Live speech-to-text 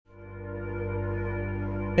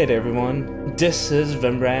Hey there everyone, this is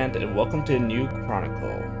Vembrand and welcome to a new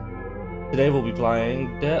Chronicle. Today we'll be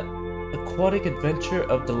playing the Aquatic Adventure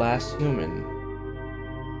of the Last Human.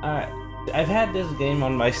 I've had this game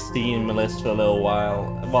on my Steam list for a little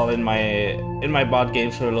while, well in my bot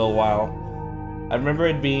games for a little while. I remember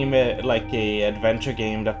it being like a adventure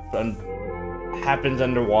game that happens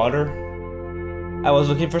underwater. I was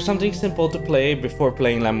looking for something simple to play before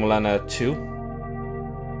playing La Mulana 2.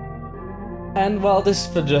 And well, this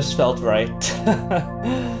just felt right.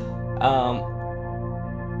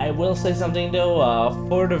 I will say something though.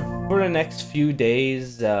 For the next few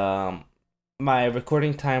days, my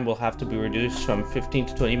recording time will have to be reduced from 15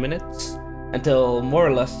 to 20 minutes until more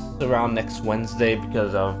or less around next Wednesday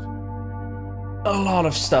because of a lot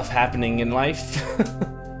of stuff happening in life.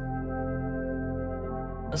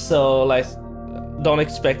 So, like, don't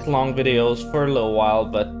expect long videos for a little while,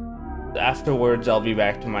 but afterwards I'll be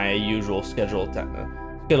back to my usual scheduling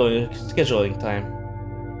time.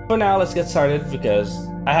 For now, let's get started because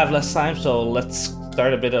I have less time, so let's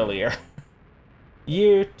start a bit earlier.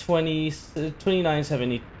 Year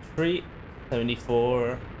 2973,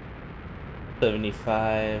 74,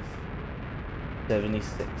 75,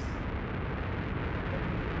 76.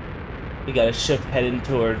 We got a ship heading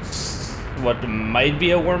towards what might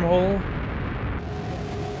be a wormhole.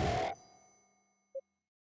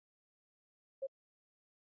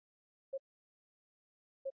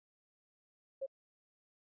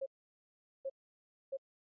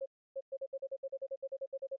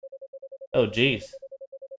 Oh, jeez.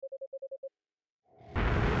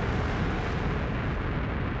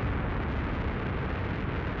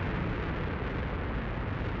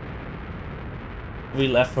 We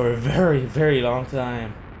left for a very, very long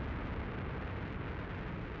time.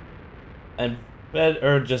 And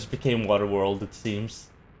Earth just became Waterworld, it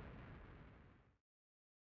seems.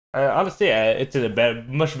 Honestly, it's in a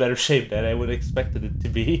much better shape than I would have expected it to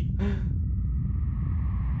be.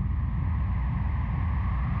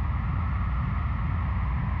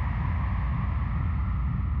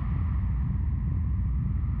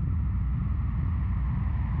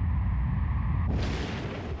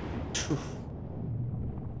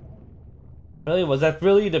 Really? Was that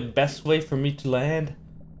really the best way for me to land?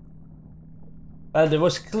 There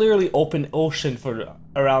was clearly open ocean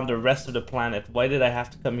around the rest of the planet. Why did I have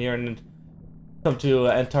to come here and come to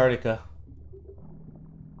Antarctica?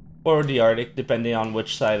 Or the Arctic, depending on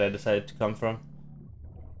which side I decided to come from.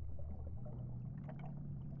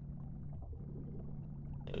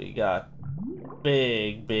 We got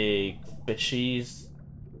big fishies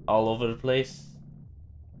all over the place.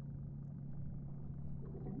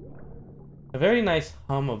 A very nice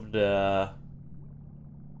hum of the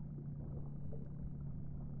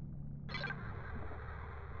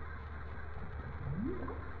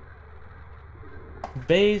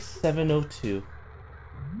Base 702,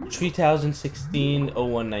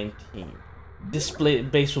 3016-0119. This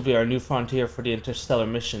base will be our new frontier for the interstellar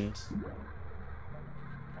missions.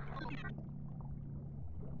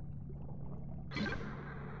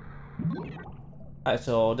 Alright,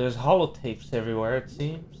 so there's holotapes everywhere, it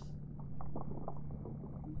seems.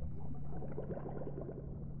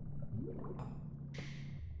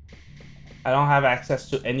 I don't have access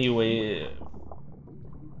to in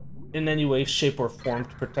any way, shape, or form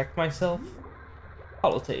to protect myself.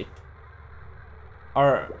 Holotape.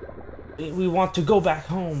 We want to go back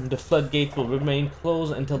home. The floodgate will remain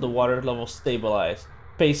closed until the water level stabilizes.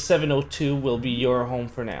 Base 702 will be your home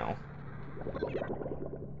for now.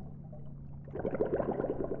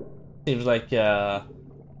 Seems like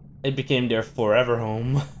it became their forever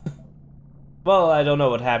home. Well, I don't know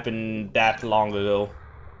what happened that long ago.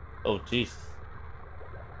 Oh, jeez.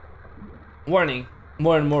 Warning!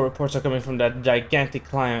 More and more reports are coming from that gigantic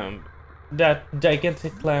clam. That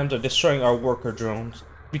gigantic clams are destroying our worker drones.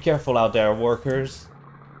 Be careful out there, workers.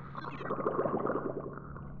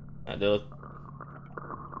 They look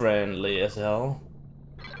friendly as hell.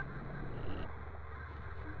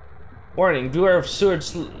 Warning! Beware of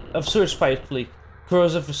sewage pipe leak.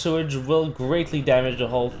 Corrosive sewage will greatly damage the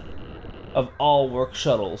hull of all work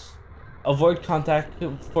shuttles. Avoid contact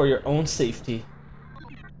for your own safety.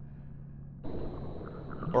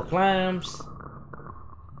 Or clams.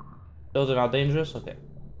 Those are not dangerous? Okay.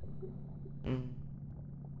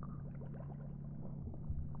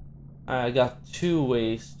 I got 2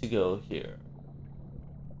 ways to go here.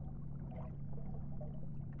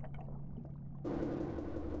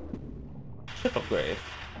 Ship upgrade.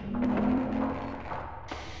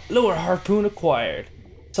 Lower harpoon acquired.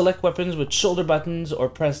 Select weapons with shoulder buttons or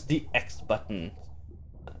press the X button.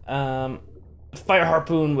 Fire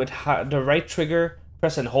harpoon with the right trigger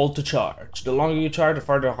Press and hold to charge. The longer you charge, the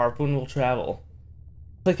farther the harpoon will travel.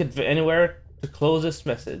 Click it anywhere to close this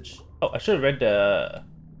message. Oh, I should have read the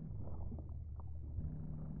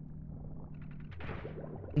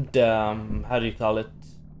how do you call it?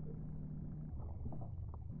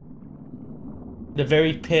 The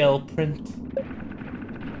very pale print.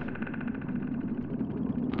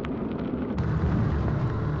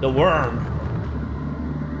 The worm.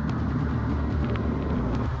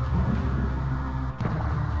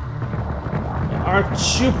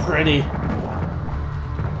 Aren't you pretty?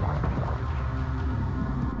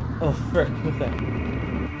 Oh, frick. Okay.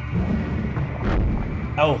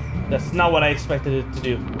 Oh, that's not what I expected it to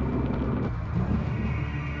do.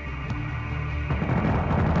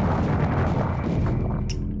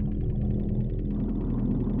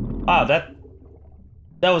 Wow, that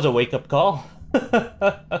was a wake-up call.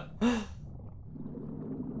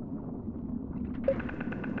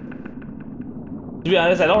 To be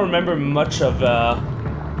honest, I don't remember much about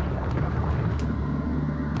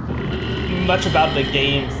the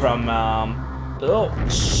game from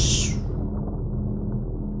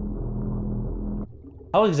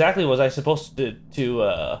how exactly was I supposed to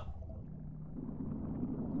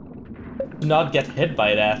not get hit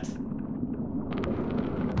by that?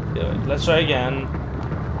 Let's try again.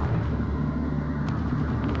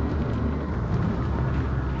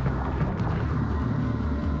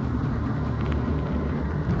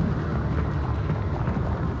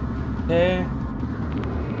 Okay.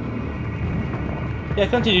 Yeah,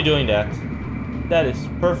 continue doing that. That is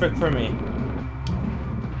perfect for me.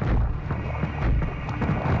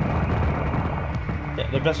 Yeah,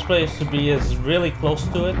 the best place to be is really close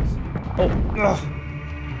to it. Oh, ugh.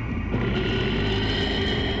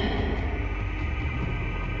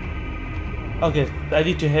 Okay, I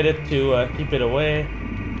need to hit it to keep it away.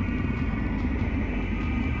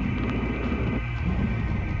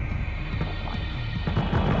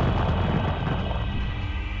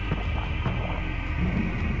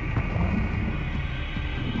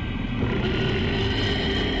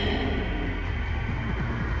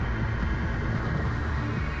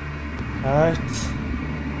 Alright,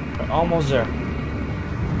 we're almost there.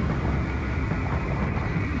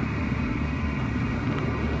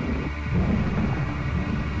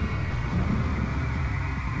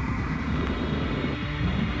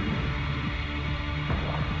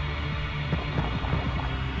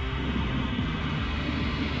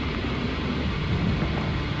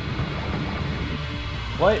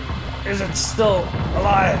 Why is it still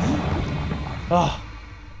alive? Oh,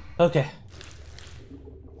 okay.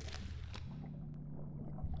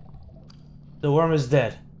 The worm is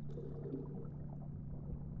dead.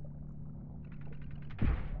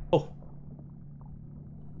 Oh.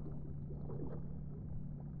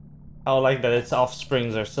 I like that its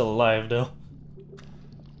offsprings are still alive, though.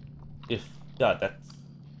 If God,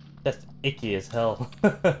 that's icky as hell.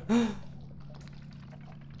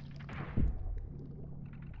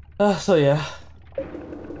 So yeah.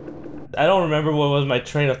 I don't remember what was my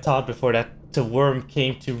train of thought before that the worm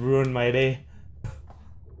came to ruin my day.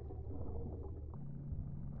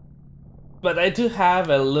 But I do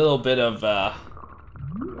have a little bit of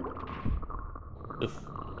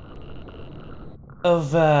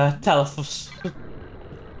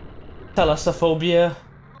thalassophobia.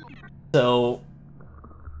 So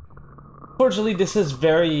fortunately this is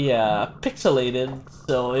very pixelated,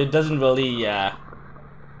 so it doesn't really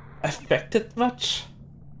affect it much.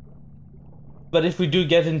 But if we do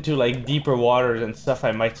get into like deeper waters and stuff,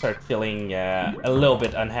 I might start feeling a little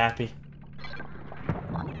bit unhappy.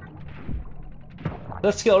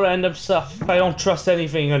 Let's kill random stuff. I don't trust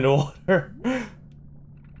anything underwater. I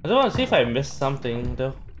don't want to see if I missed something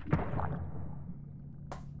though.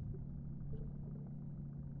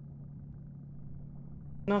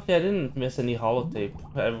 Okay, I didn't miss any holotape.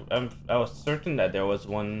 I was certain that there was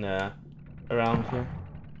one around here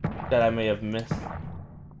that I may have missed.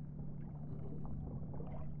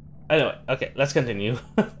 Anyway, okay, let's continue.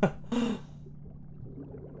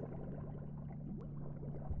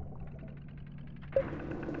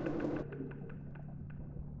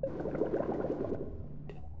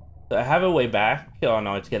 So I have a way back. Oh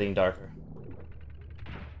no, it's getting darker.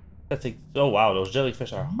 That's like, oh wow, those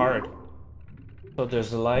jellyfish are hard. So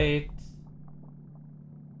there's a light.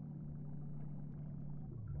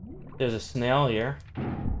 There's a snail here.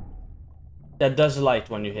 That does light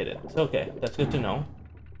when you hit it. Okay, that's good to know.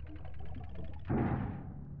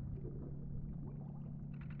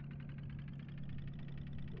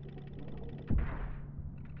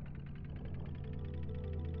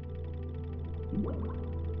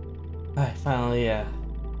 Alright, finally,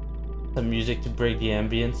 some music to break the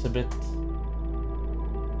ambience a bit.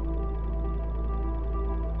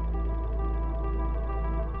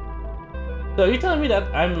 So are you telling me that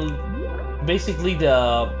I'm basically the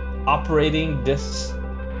operating this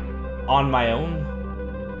on my own?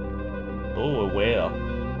 Oh, a whale.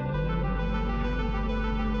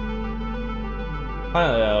 I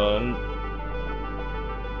don't know.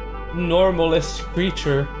 Normalist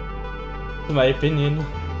creature, in my opinion.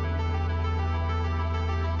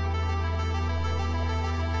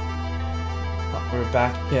 We're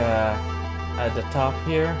back at the top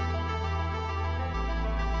here.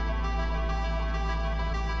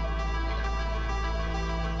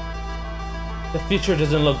 The future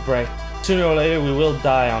doesn't look bright. Sooner or later we will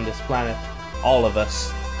die on this planet. All of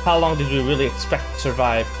us. How long did we really expect to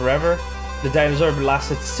survive? Forever? The dinosaur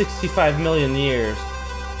lasted 65 million years.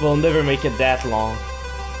 We'll never make it that long.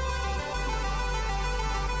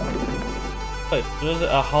 Wait, there's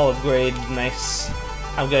a hall upgrade. Nice.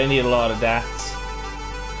 I'm gonna need a lot of that.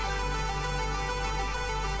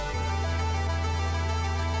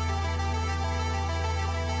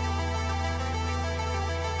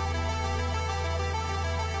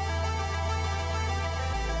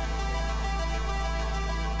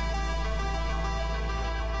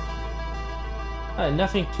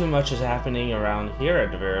 Nothing too much is happening around here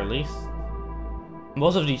at the very least.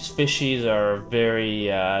 Most of these fishies are very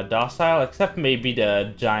docile, except maybe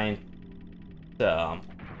the giant,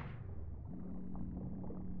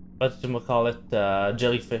 whatchamacallit,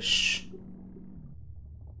 jellyfish.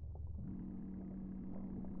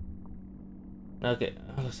 Okay,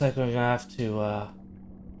 looks like we're gonna have to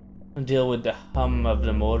deal with the hum of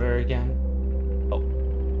the motor again. Oh.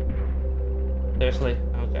 Seriously?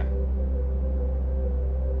 Okay.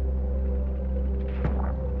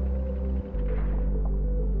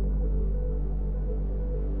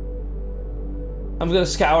 I'm gonna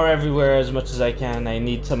scour everywhere as much as I can. I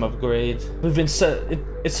need some upgrades.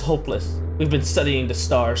 It's hopeless. We've been studying the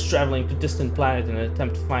stars, traveling to distant planets in an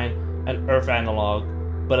attempt to find an Earth analog.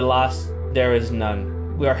 But alas, there is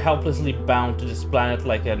none. We are helplessly bound to this planet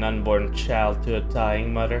like an unborn child to a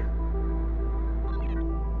dying mother.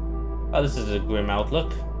 Oh, this is a grim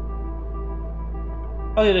outlook.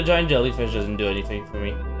 Okay, the giant jellyfish doesn't do anything for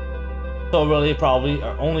me. So really, probably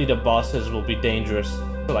only the bosses will be dangerous.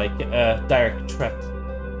 Like a direct threat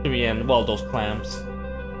to me and, well, those clams.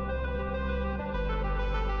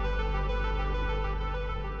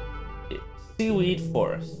 Seaweed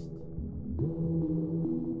forest.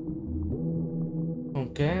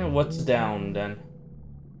 Okay, what's down then?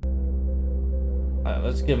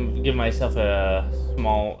 Let's give myself a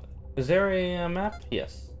small. Is there a map?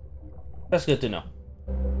 Yes. That's good to know.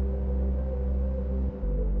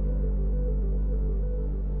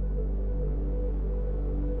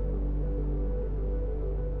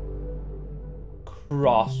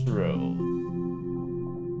 Crossroads.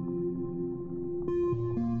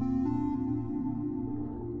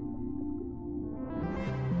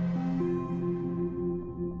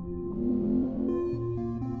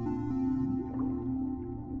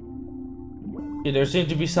 Yeah, there seems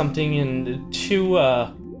to be something in two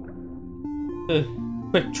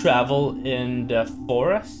quick travel in the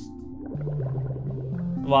forest.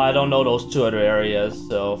 Well, I don't know those two other areas,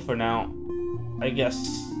 so for now, I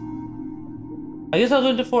guess I'll go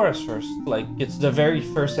into the forest first. Like, it's the very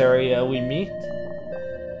first area we meet.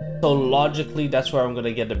 So logically, that's where I'm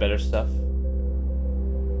gonna get the better stuff.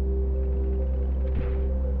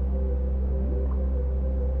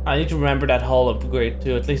 I need to remember that hull upgrade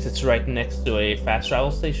too. At least it's right next to a fast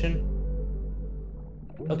travel station.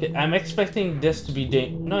 Okay, I'm expecting this to be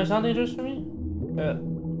no, it's not dangerous for me?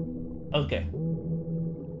 Okay.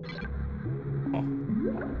 Oh.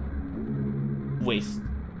 Waste.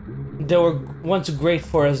 There were once great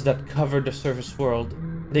forests that covered the surface world.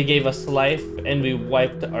 They gave us life, and we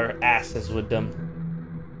wiped our asses with them.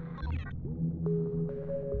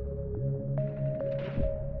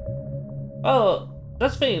 Oh,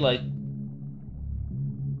 that's funny, like,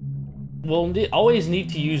 we'll always need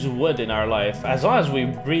to use wood in our life. As long as we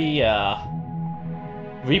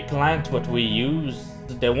replant what we use,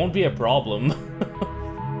 there won't be a problem.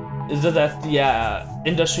 It's just that the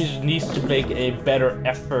industry needs to make a better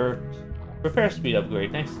effort. Repair speed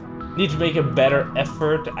upgrade, nice. Need to make a better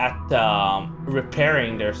effort at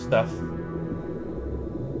repairing their stuff.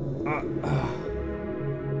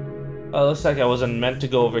 Oh, looks like I wasn't meant to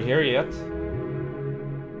go over here yet.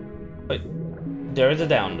 Wait, there is a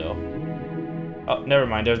down though. Oh, never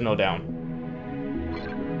mind, there's no down.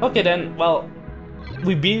 Okay then, well,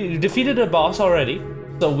 we defeated the boss already,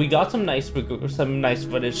 so we got some nice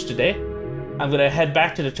footage today. I'm gonna head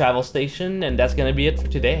back to the travel station, and that's gonna be it for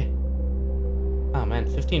today. Oh man,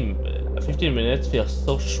 15 minutes feels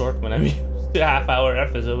so short when I'm used to half-hour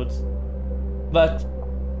episodes. But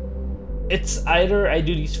it's either I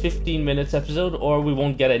do these 15 minutes episode or we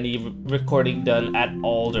won't get any recording done at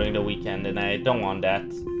all during the weekend, and I don't want that.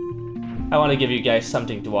 I want to give you guys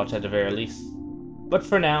something to watch at the very least. But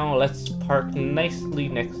for now, let's park nicely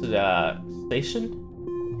next to the station.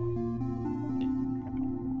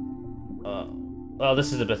 Well,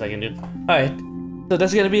 this is the best I can do. Alright, so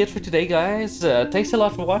that's gonna be it for today, guys. Thanks a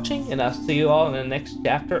lot for watching, and I'll see you all in the next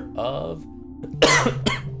chapter of...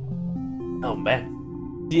 oh man.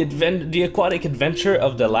 The aquatic adventure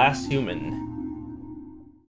of the last human.